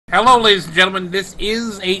Hello, ladies and gentlemen. This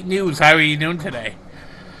is 8 News. How are you doing today?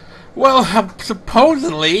 Well,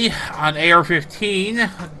 supposedly on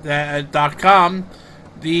AR15.com,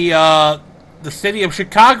 the city of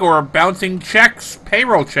Chicago are bouncing checks,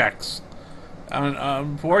 payroll checks.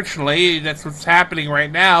 Unfortunately, that's what's happening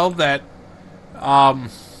right now. That's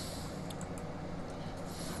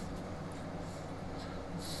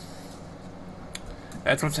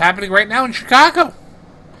what's happening right now in Chicago.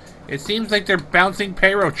 It seems like they're bouncing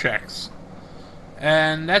payroll checks.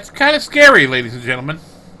 And that's kind of scary, ladies and gentlemen.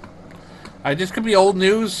 This could be old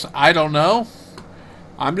news. I don't know.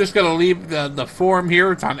 I'm just going to leave the forum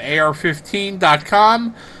here. It's on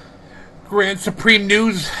AR15.com. Grand Supreme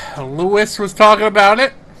News. Lewis was talking about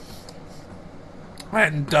it.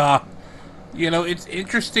 And, it's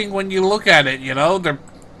interesting when you look at it,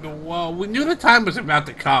 well, we knew the time was about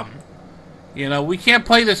to come. We can't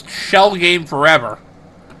play this shell game forever.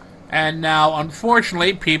 And now,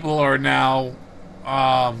 unfortunately, people are now,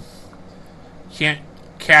 can't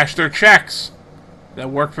cash their checks that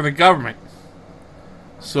work for the government.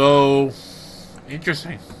 So,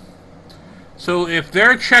 interesting. So, if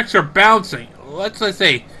their checks are bouncing, let's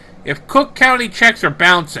say, if Cook County checks are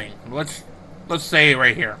bouncing, let's say it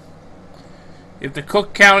right here. If the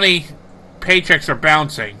Cook County paychecks are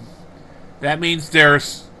bouncing, that means their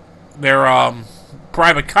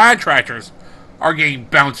private contractors are getting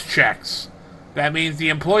bounced checks. That means the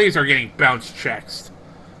employees are getting bounced checks.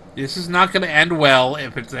 This is not going to end well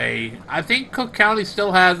if it's I think Cook County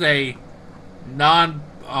still has a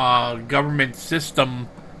non-government system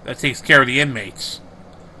that takes care of the inmates.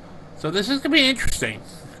 So this is going to be interesting.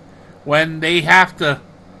 When they have to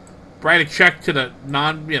write a check to the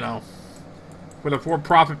for the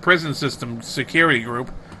for-profit prison system security group.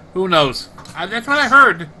 Who knows? That's what I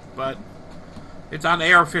heard, but it's on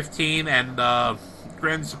AR-15 and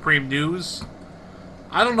Grand Supreme News.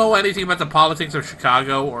 I don't know anything about the politics of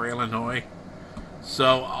Chicago or Illinois.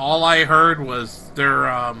 So all I heard was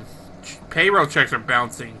their payroll checks are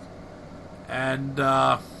bouncing. And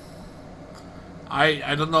I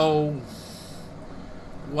don't know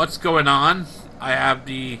what's going on. I have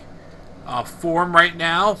the forum right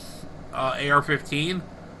now, AR-15,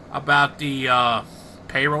 about the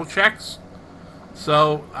payroll checks.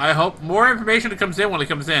 So I hope more information comes in when it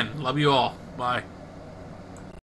comes in. Love you all. Bye.